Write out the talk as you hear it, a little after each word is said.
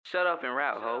Shut up and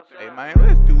rap, ho. Hey man,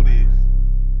 let's do this.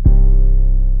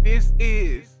 This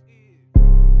is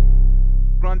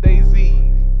Grande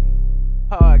Z's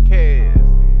podcast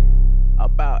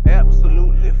about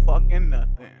absolutely fucking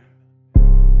nothing.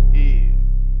 Yeah,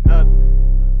 nothing.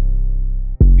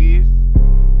 This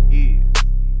is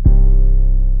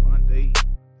Grande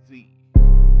Z's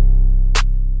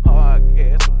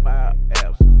podcast about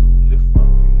absolutely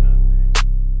fucking nothing.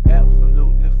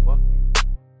 Absolutely fucking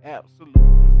nothing.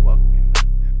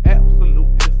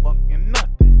 Absolutely fucking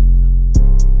nothing.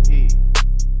 Yeah.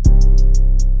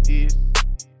 This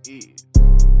is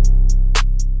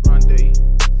Grande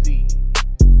Z's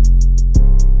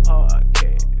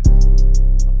podcast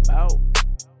about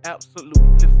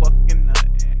absolutely fucking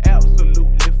nothing.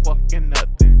 Absolutely fucking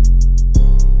nothing.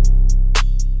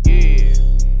 Yeah.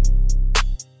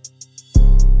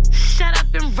 Shut up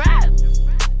and rap,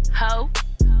 ho.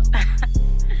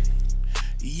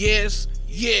 Yes,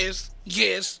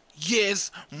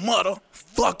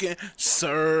 motherfucking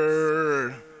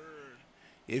sir.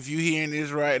 If you hearing this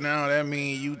right now, that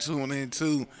means you tune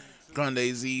into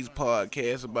Grande Z's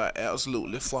podcast about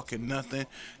absolutely fucking nothing.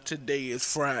 Today is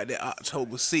Friday,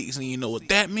 October 6th, and you know what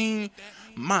that means?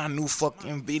 My new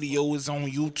fucking video is on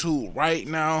YouTube right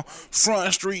now.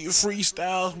 Front Street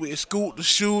Freestyles with Scoot the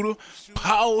Shooter.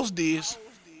 Pause this.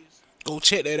 Go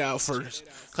check that out first.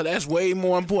 Cause that's way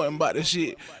more important about this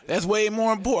shit. That's way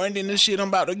more important than the shit I'm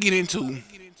about to get into.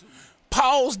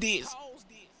 Pause this.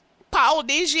 Pause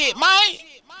this shit, man.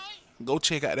 Go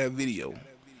check out that video.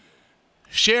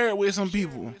 Share it with some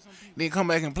people. Then come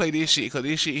back and play this shit. Cause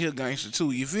this shit here gangster too.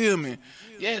 You feel me?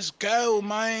 Let's go,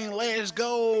 man. Let's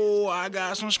go. I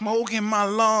got some smoke in my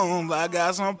lungs. I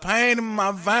got some pain in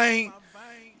my vein.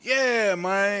 Yeah,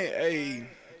 man. Hey.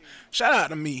 Shout out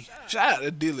to me. Shout out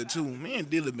to Dilly too. Me and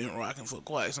Dilly been rocking for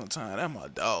quite some time. That's my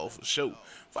dog for sure.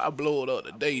 If I blow it up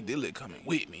today, Dilly coming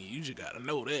with me. You just gotta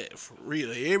know that for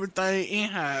real. Everything in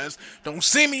house. Don't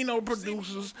send me no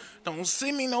producers. Don't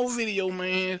send me no video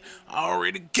man. I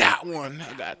already got one.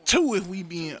 I got two if we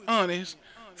being honest.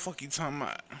 Fuck you talking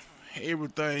about.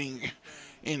 Everything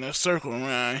in a circle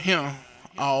around here.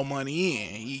 All money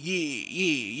in.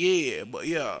 Yeah. But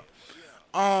yeah.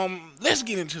 Let's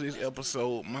get into this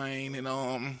episode, man, and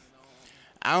I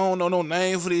don't know no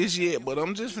name for this yet, but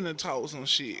I'm just finna talk some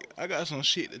shit. I got some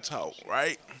shit to talk,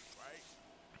 right?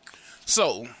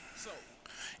 So,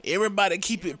 everybody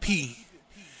keep it P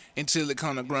until it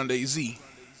come to Grande Z.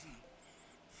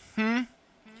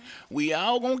 We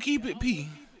all gonna keep it P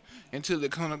until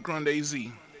it come to Grande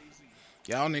Z.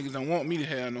 Y'all niggas don't want me to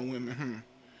have no women,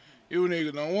 You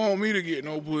niggas don't want me to get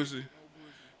no pussy.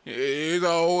 It's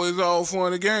all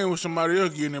fun and game with somebody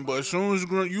else getting it, but as soon as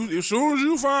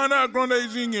you find out Grande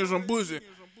Z getting some pussy,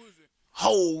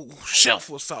 whole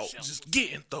shelf of salt just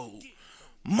getting thrown.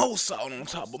 More salt on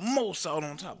top of more salt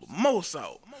on top of more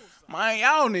salt. Man,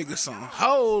 y'all niggas some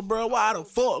hoes, bro. Why the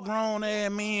fuck grown ass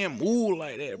man move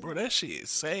like that, bro? That shit is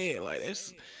sad. Like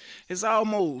it's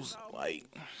almost like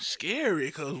scary.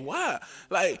 Cause why?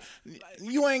 Like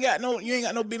you ain't got no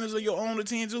business of your own to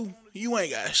tend to. You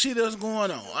ain't got shit else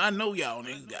going on. I know y'all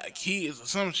niggas got kids or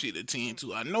some shit to tend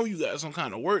to. I know you got some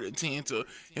kind of work to tend to.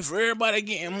 If everybody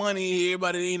getting money,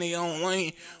 everybody in their own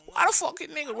lane, why the fuck is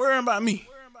nigga worrying about me?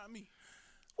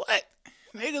 What?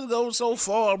 Niggas go so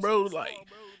far, bro. Like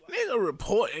nigga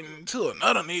reporting to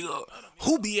another nigga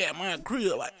who be at my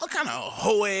crib. Like, what kind of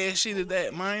hoe ass shit is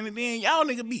that, man? And then y'all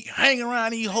nigga be hanging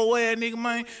around these hoe ass niggas,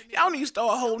 man. Y'all need to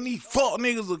start holding these fuck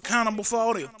niggas accountable for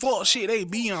all that fuck shit they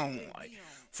be on. Like,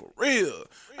 for real.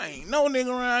 Ain't no nigga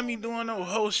around me doing no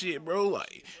hoe shit, bro.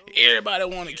 Like, everybody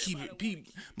want to keep it peep.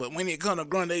 But when it come to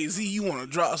Grande Z, you want to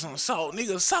drop some salt.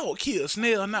 Nigga, salt kill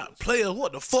snail, not players.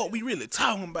 What the fuck we really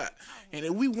talking about? And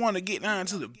if we want to get down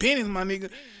to the business, my nigga,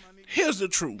 here's the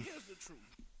truth.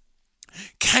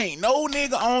 Can't no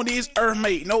nigga on this earth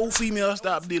make no female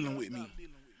stop dealing with me.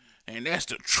 And that's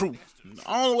the truth. The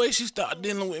only way she start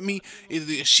dealing with me is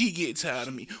if she get tired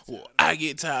of me or I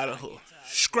get tired of her.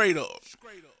 Straight up.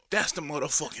 That's the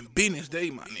motherfucking business day,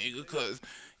 my nigga. Cause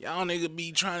y'all nigga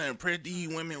be trying to impress these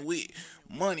women with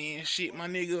money and shit, my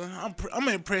nigga. I'm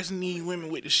impressing these women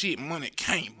with the shit money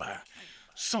can't buy.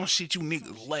 Some shit you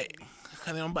niggas lack.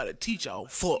 Cause I'm about to teach y'all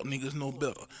fuck niggas no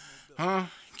better.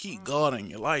 Keep God in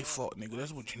your life, fuck nigga.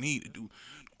 That's what you need to do.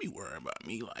 Don't be worrying about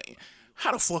me. Like,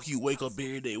 how the fuck you wake up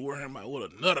every day worrying about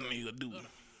what another nigga do?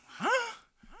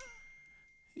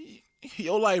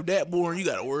 Your life that boring, you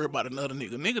gotta worry about another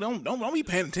nigga. Nigga, don't be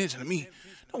paying attention to me.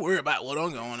 Don't worry about what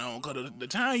I'm going on. Cause the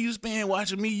time you spend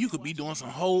watching me, you could be doing some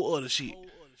whole other shit.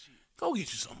 Go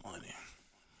get you some money.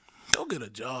 Go get a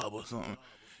job or something.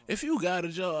 If you got a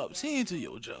job, tend to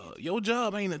your job. Your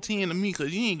job ain't attend to me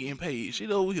because you ain't getting paid. Shit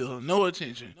over here, no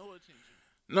attention.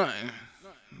 Nothing.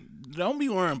 Don't be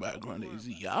worrying about Grande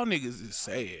Z. Y'all niggas is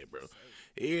sad, bro.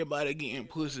 Everybody getting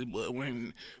pussy, but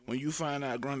when you find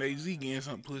out Grande Z getting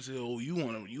some pussy, oh, you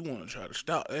wanna try to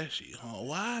stop that shit, huh?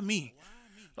 Why me?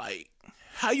 Like,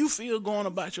 how you feel going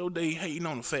about your day hating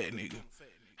on a fat nigga?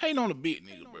 Hating on a big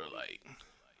nigga, bro. Like,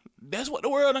 that's what the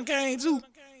world done came to.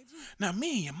 Now,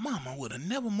 me and your mama would have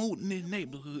never moved in this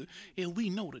neighborhood if we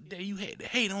know the day you had to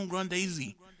hate on Grande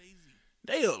Z.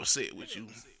 They upset with you.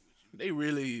 They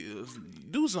really is.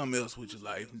 Do something else with your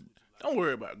life. Don't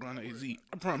worry about Grande Z.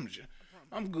 I promise you.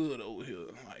 I'm good over here.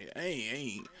 Like,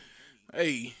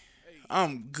 hey,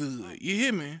 I'm good. You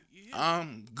hear me?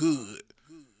 I'm good.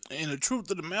 And the truth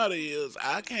of the matter is,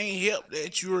 I can't help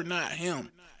that you're not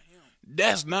him.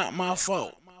 That's not my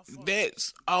fault.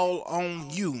 That's all on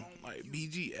you. Like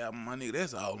BG album, my nigga,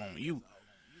 that's all on you.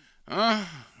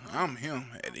 I'm him.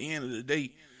 At the end of the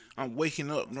day, I'm waking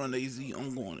up Grande Z.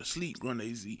 I'm going to sleep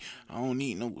Grande Z. I don't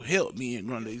need no help being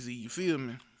Grande Z. You feel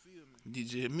me?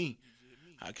 It's just me.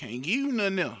 I can't give you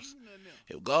nothing else.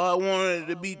 If God wanted it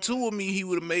to be two of me, he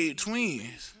would have made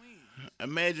twins.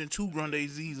 Imagine two Grande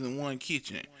Z's in one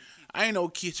kitchen. I ain't no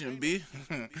kitchen, bitch.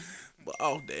 But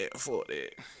off that, fuck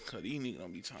that. Cause these niggas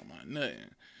don't be talking about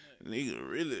nothing. Niggas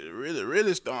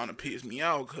really starting to piss me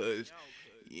off. Cause,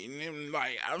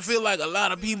 like, I feel like a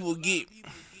lot of people get,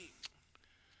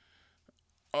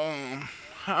 how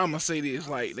I'ma say this?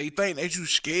 Like, they think that you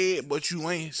scared, but you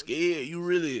ain't scared. You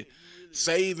really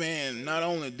saving not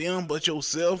only them, but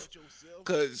yourself.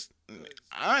 Cause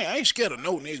I ain't scared of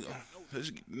no nigga.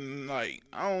 Like,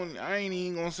 I ain't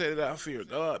even gonna say that I fear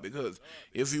God, because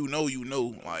if you know, you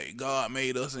know. Like, God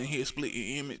made us in his split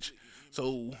image,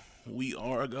 so we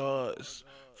are gods.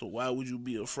 So why would you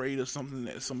be afraid of something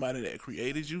that somebody that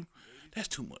created you? That's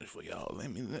too much for y'all. I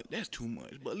mean, that's too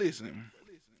much. But listen,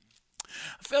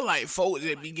 I feel like folks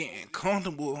that be getting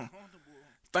comfortable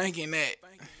thinking that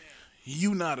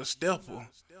you not a stepper.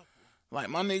 Like,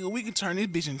 my nigga, we can turn this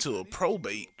bitch into a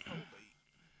probate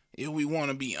if we want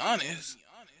to be honest.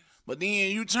 But then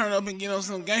you turn up and get on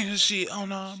some gangster shit. Oh,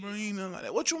 no, bro, ain't nothing like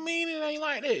that. What you mean it ain't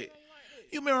like that?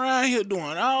 You been around here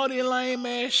doing all this lame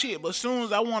ass shit, but as soon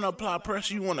as I want to apply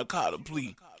pressure, you want to call the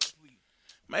plea.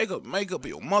 Make up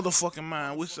your motherfucking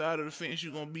mind which side of the fence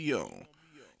you gonna be on.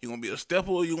 You gonna be a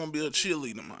stepper or you gonna be a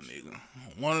cheerleader, my nigga?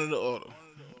 One or the other.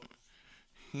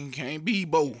 You can't be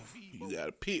both. You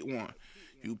gotta pick one.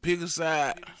 You pick a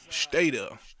side, stay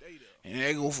there. And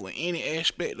that go for any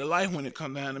aspect of life when it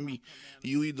come down to me.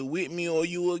 You either with me or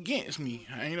you against me.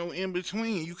 I ain't no in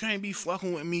between. You can't be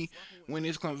fucking with me when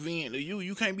it's convenient to you.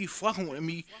 You can't be fucking with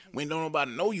me when don't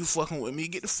nobody know you fucking with me.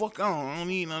 Get the fuck on. I don't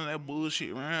need none of that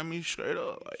bullshit around me, straight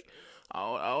up. Like,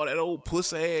 all that old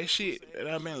pussy ass shit that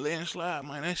I've been letting slide,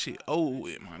 man, that shit old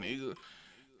with, my nigga.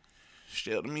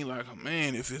 Step to me like a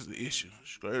man if it's the issue.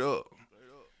 Straight up.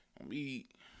 Don't be...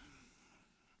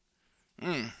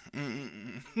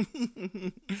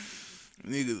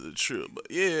 Niggas a trip. But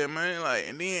yeah, man, like,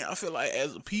 and then I feel like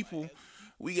as a people,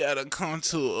 we gotta come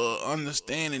to a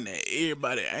understanding that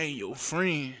everybody ain't your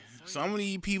friend. Some of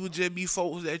these people just be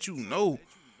folks that you know.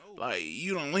 Like,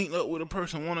 you done linked up with a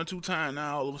person one or two times,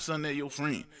 now all of a sudden they're your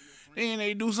friend. Then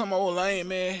they do some old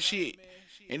lame ass shit,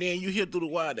 and then you hear through the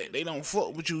wire that they don't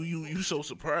fuck with you. You so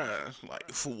surprised.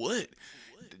 Like, for what?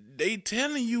 They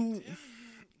telling you.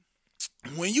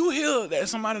 When you hear that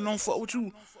somebody don't fuck with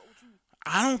you,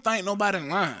 I don't think nobody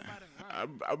lying. I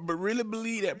really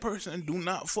believe that person do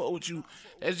not fuck with you.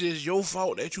 That's just your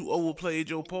fault that you overplayed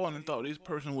your part and thought this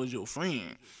person was your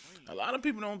friend. A lot of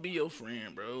people don't be your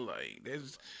friend, bro. Like,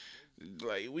 that's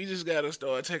like, we just gotta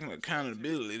start taking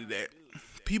accountability that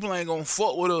people ain't gonna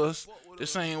fuck with us the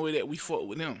same way that we fuck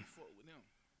with them.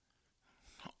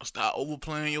 Stop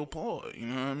overplaying your part. You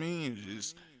know what I mean?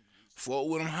 Just fuck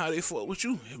with them how they fuck with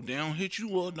you. If they don't hit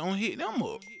you up, don't hit them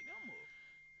up.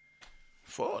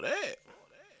 Fuck that.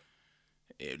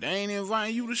 If they ain't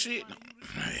inviting you to shit,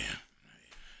 man.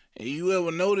 And you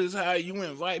ever notice how you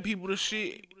invite people to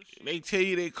shit, they tell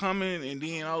you they coming, and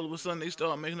then all of a sudden they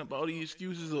start making up all these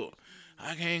excuses of,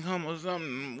 I can't come or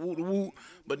something, woo.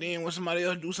 But then when somebody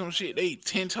else do some shit, they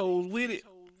 10 toes with it.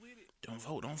 Don't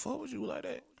fuck with you like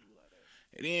that.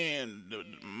 And then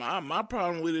my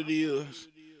problem with it is,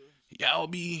 y'all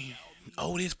be,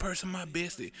 oh, this person my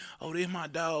bestie. Oh, this my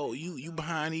dog. You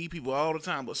behind these people all the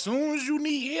time. But soon as you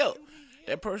need help,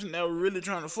 that person that was really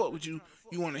trying to fuck with you,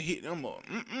 you want to hit them up.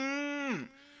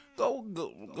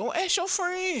 Go ask your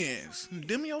friends.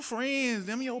 Them your friends.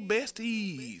 Them your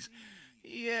besties.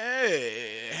 Yeah.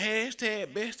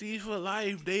 Hashtag besties for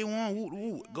life. Day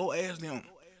one. Go ask them.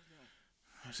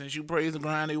 Since you praise the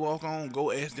grind they walk on,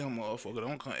 go ask them motherfucker.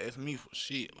 Don't come ask me for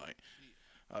shit. Like,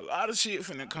 a lot of shit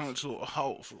finna come to a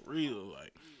halt for real.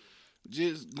 Like,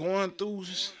 just going through,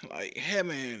 like,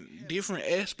 having different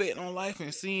aspect on life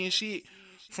and seeing shit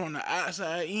from the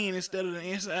outside in instead of the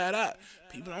inside out.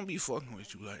 People don't be fucking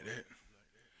with you like that.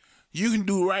 You can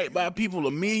do right by people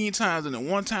a million times, and the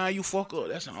one time you fuck up,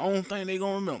 that's the only thing they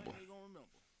gonna remember.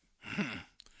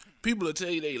 People will tell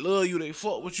you they love you, they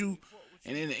fuck with you,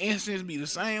 and in the instance be the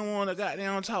same one that got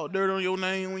down talk dirt on your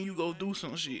name when you go do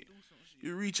some shit.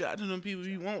 You reach out to them people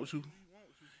you want to.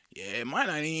 Yeah, it might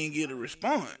not even get a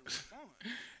response.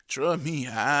 Trust me,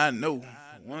 I know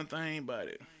one thing about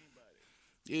it.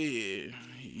 Yeah,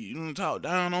 you don't talk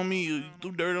down on me, you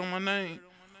do dirt on my name.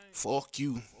 Fuck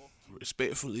you.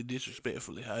 Respectfully,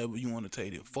 disrespectfully, however you want to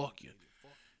take it. Fuck you.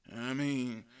 You know what I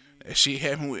mean? That shit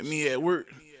happened with me at work.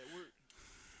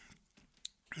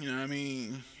 You know what I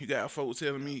mean? You got folks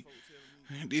telling me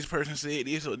this person said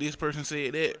this or this person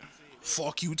said that.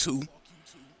 Fuck you too.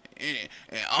 And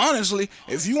honestly,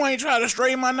 if you ain't try to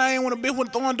straighten my name when a bitch was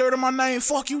throwing dirt on my name,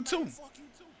 fuck you too.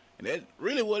 And that's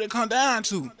really what it come down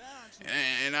to.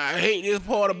 And I hate this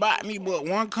part about me, but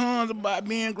one cons about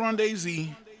being Grande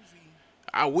Z,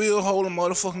 I will hold a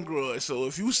motherfucking grudge. So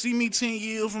if you see me 10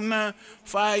 years from now,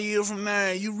 5 years from now,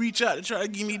 and you reach out to try to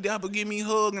give me dap or give me a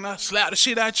hug, and I slap the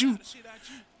shit out you,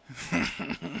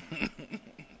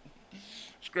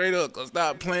 straight up, cause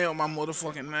stop playing with my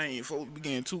motherfucking name. Folks be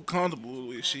getting too comfortable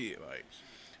with shit, like.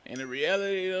 And the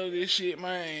reality of this shit,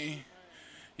 man,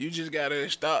 you just gotta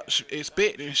stop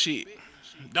expecting shit.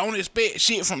 Don't expect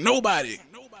shit from nobody.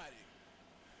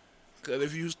 Cause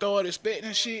if you start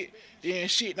expecting shit, then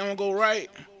shit don't go right,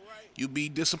 you be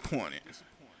disappointed.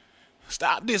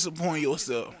 Stop disappointing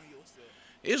yourself.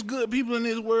 It's good people in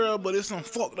this world, but it's some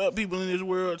fucked up people in this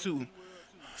world too.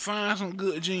 Find some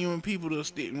good, genuine people to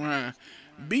stick around.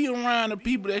 Be around the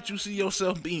people that you see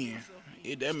yourself being.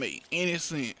 If that make any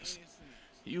sense.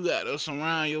 You gotta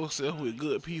surround yourself with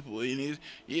good people. And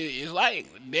it's like,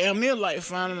 damn near like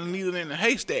finding a needle in a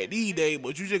haystack these days,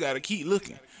 but you just gotta keep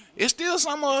looking. It's still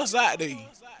some of us out there.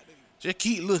 Just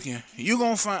keep looking. You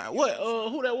gonna find,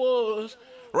 who that was?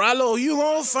 Rallo, you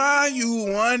gonna find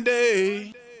you one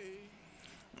day.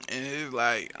 And it's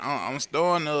like, I'm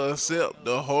starting to accept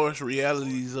the harsh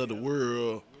realities of the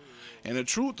world. And the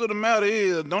truth of the matter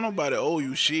is, don't nobody owe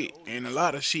you shit. And a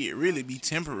lot of shit really be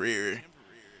temporary.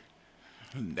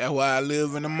 That's why I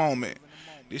live in the moment.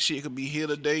 This shit could be here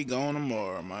today, gone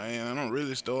tomorrow, man. I don't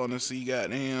really starting to see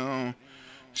goddamn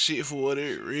shit for what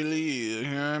it really is.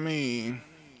 You know what I mean?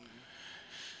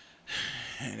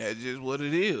 And that's just what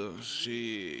it is.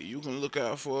 Shit, you can look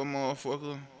out for a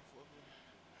motherfucker.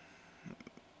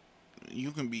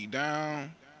 You can be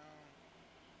down.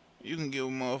 You can give a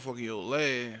motherfucker your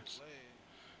last.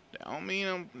 That don't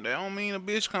mean a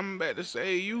bitch coming back to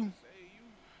save you.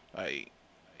 Like,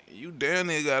 you damn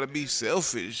near gotta be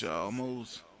selfish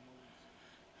almost.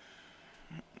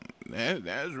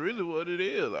 That's really what it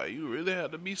is. Like, you really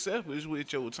have to be selfish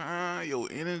with your time, your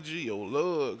energy, your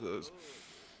love, cause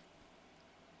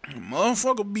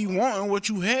motherfucker be wanting what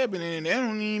you having, and that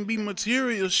don't even be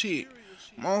material shit.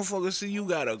 Motherfuckers see you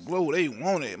got a glow, they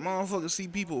want it. Motherfuckers see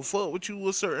people fuck with you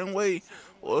a certain way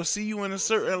or see you in a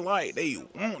certain light, they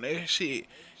want that shit.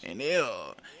 And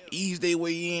they'll ease their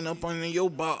way in up under your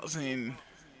box and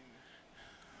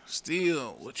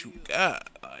steal what you got.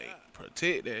 Like,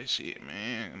 protect that shit,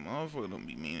 man. Motherfuckers don't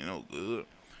be meaning no good.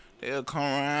 They'll come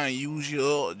around, use you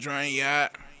up, drain you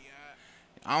out.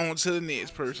 On to the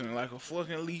next person like a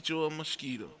fucking leech or a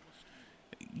mosquito.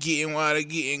 Getting while they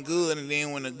getting good, and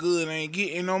then when the good ain't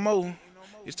getting no more,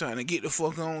 it's time to get the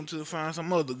fuck on to find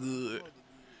some other good.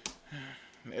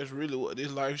 That's really what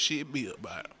this life shit be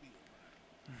about.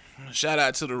 Shout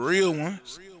out to the real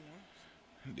ones.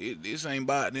 This ain't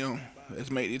about them.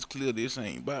 Let's make this clear. This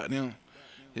ain't about them.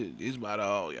 It's about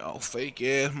all y'all fake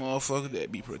ass motherfuckers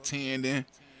that be pretending.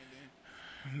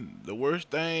 The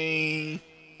worst thing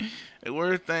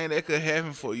that could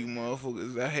happen for you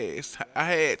motherfuckers, I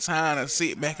had time to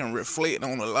sit back and reflect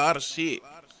on a lot of shit.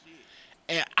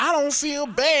 And I don't feel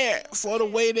bad for the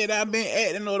way that I've been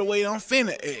acting or the way I'm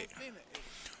finna act.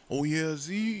 Oh yeah,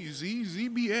 Z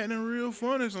be acting real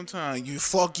funny sometimes. You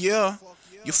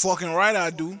fucking right I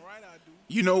do.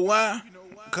 You know why?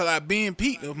 Cause I been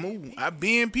peeped the move. I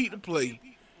been peeped the play.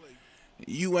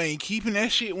 You ain't keeping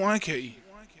that shit 1K.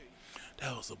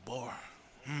 That was a bar.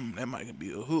 That might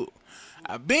be a hook.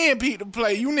 I been peeped the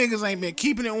play. You niggas ain't been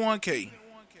keeping it 1K.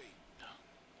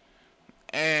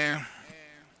 And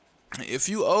if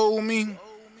you owe me,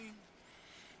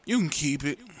 you can keep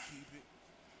it.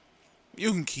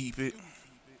 You can keep it.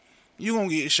 You gonna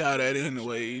get shot at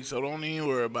anyway, so don't even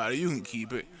worry about it. You can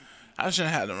keep it. I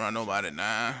shouldn't have to run nobody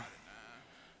down.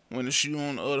 When the shoe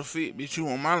on the other foot, bitch, you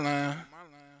on my line.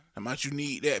 How much you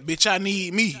need that? Bitch, I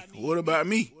need me. What about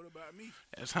me?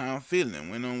 That's how I'm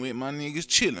feeling when I'm with my niggas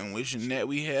chilling, wishing that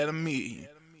we had a million.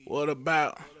 What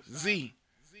about Z?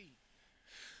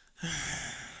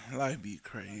 Life be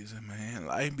crazy, man.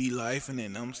 Life be lifing,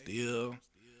 and I'm still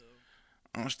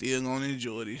gonna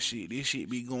enjoy this shit. This shit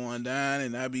be going down,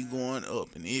 and I be going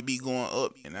up, and it be going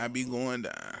up, and I be going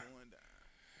down.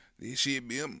 This shit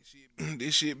be a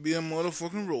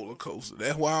motherfucking roller coaster.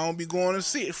 That's why I don't be going to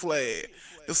Six Flags.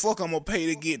 The fuck I'm gonna pay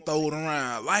to get thrown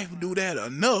around? Life do that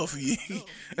enough.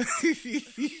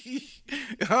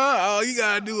 All you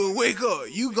gotta do is wake up.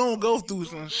 You gonna go through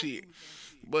some shit.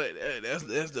 But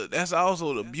that's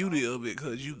also the beauty of it,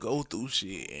 cause you go through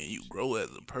shit and you grow as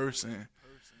a person.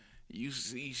 You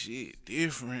see shit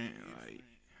different. Like,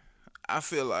 I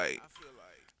feel like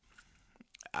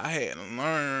I had to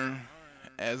learn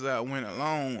as I went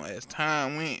along. As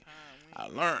time went, I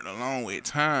learned along with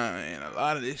time, and a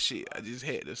lot of this shit I just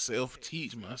had to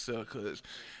self-teach myself, cause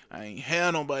I ain't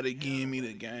had nobody giving me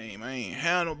the game. I ain't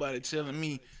had nobody telling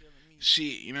me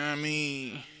shit, you know what I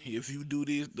mean? If you do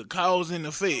this, the cause and the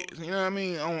effects, you know what I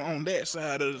mean? On that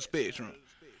side of the spectrum,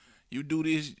 you do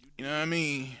this, you know what I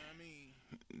mean?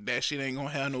 That shit ain't gonna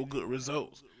have no good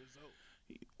results.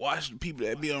 Watch the people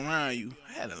that be around you.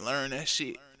 I had to learn that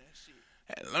shit.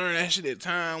 As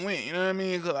time went, you know what I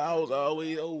mean? Cause I was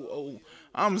always,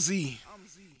 I'm Z.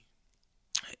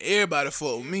 Everybody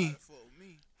fuck with me,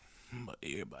 but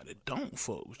everybody don't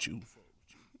fuck with you.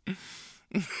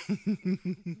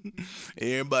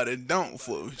 Everybody don't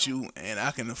fuck with you, and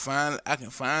I can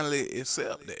finally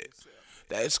accept that.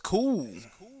 That's cool.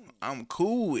 I'm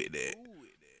cool with that.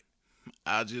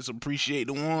 I just appreciate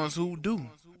the ones who do.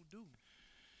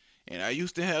 And I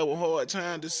used to have a hard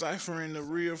time deciphering the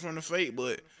real from the fake,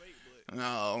 but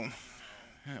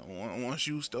once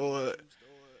you start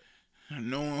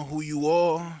knowing who you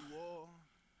are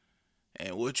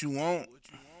and what you want,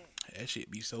 that shit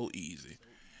be so easy.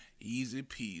 Easy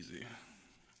peasy.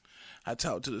 I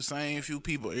talk to the same few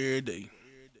people every day,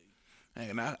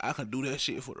 and I can do that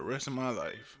shit for the rest of my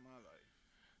life.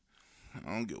 I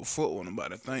don't give a fuck what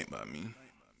nobody think about me.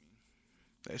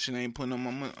 That shit ain't putting no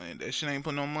money. That shit ain't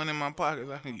putting no money in my pockets.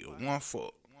 I can give one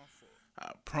fuck.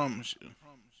 I promise you.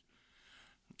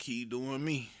 Keep doing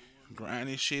me. Grind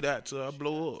this shit out till I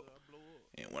blow up.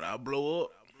 And when I blow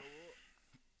up,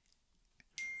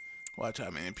 watch how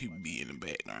many people be in the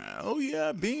background. Oh yeah,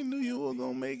 I been knew you were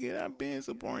gonna make it. I been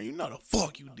supporting you. No, the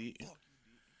fuck you did.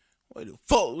 Where the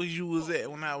fuck was you was at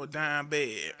when I was dying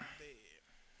bad?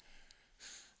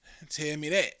 Tell me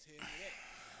that.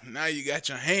 Now you got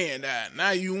your hand out.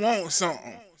 Now you want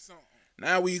something.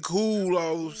 Now we cool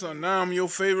all of a sudden. Now I'm your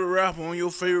favorite rapper. I'm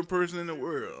your favorite person in the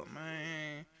world.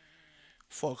 Man,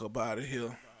 fuck up out of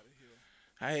here.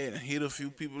 I had to hit a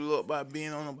few people up by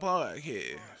being on a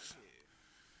podcast.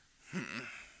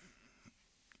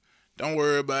 Don't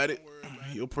worry about it.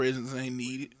 Your presence ain't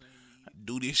needed. I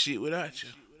do this shit without you.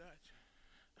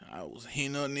 I was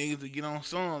hitting up niggas to get on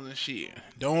songs and shit.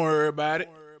 Don't worry about it.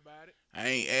 I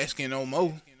ain't asking no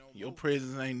more. Your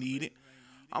presence ain't needed.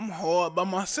 I'm hard by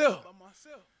myself.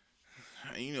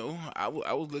 You know, I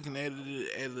was looking at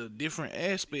it as a different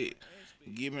aspect,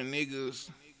 giving niggas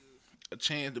a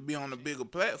chance to be on a bigger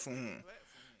platform.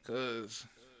 Cause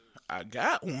I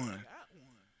got one.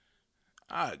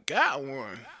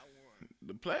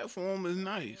 The platform is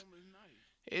nice.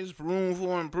 It's room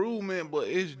for improvement, but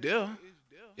it's there.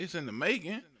 It's in the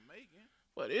making.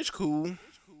 But it's cool.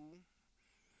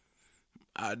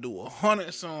 I do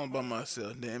 100 songs by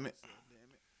myself, damn it.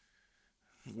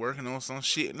 Working on some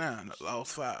shit now. The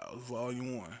Lost Files,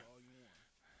 Volume 1.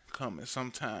 Coming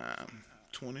sometime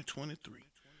 2023.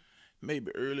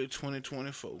 Maybe early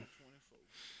 2024.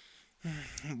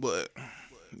 But,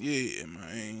 yeah,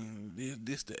 man.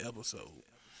 This the episode.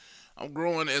 I'm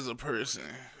growing as a person.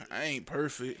 I ain't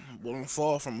perfect, but I'm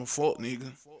far from a fuck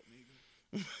nigga.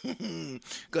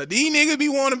 Cause these niggas be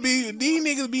wanting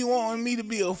me to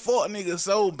be a fuck nigga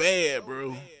so bad,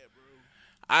 bro.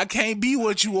 I can't be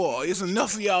what you are. It's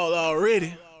enough of y'all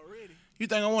already. You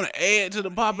think I want to add to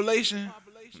the population?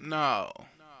 No.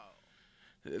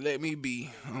 Let me be.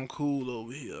 I'm cool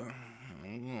over here.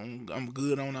 I'm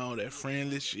good on all that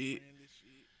friendly shit.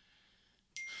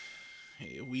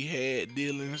 If we had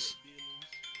dealings,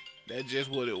 that's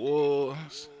just what it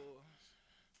was.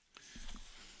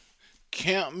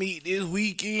 Camp meet this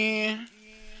weekend.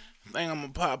 I think I'm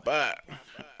gonna pop out.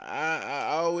 I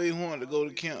always wanted to go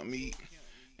to camp meet,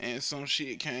 and some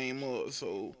shit came up,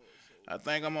 so I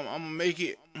think I'm gonna make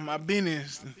it my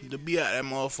business to be out that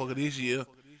motherfucker this year.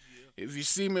 If you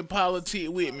see me politic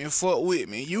with me, fuck with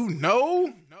me, you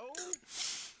know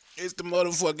it's the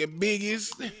motherfucking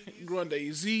biggest,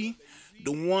 Grande Z,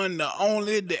 the one, the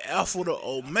only, the alpha, the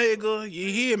omega. You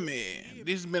hear me?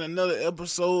 This has been another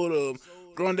episode of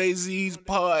Grande Z's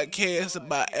podcast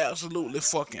about absolutely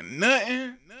fucking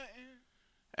nothing.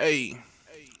 Hey,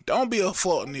 don't be a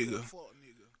fuck nigga.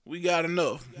 We got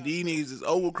enough. These niggas is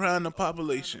overcrowding the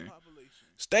population.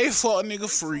 Stay fuck nigga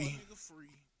free.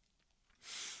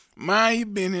 Mind your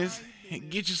business.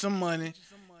 Get you some money.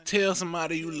 Tell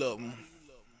somebody you love them.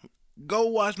 Go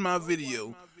watch my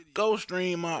video. Go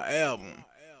stream my album.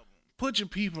 Put your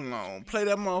people on. Play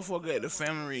that motherfucker at the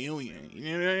family reunion.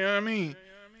 You know what I mean?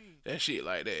 That shit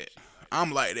like that.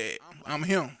 I'm like that. I'm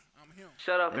him.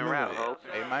 Shut up and rap, ho.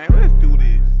 Hey man, let's do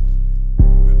this.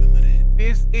 Remember that.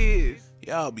 This is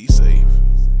y'all be safe.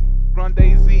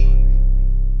 Grande Z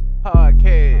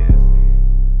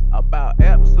podcast about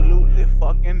absolutely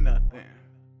fucking nothing.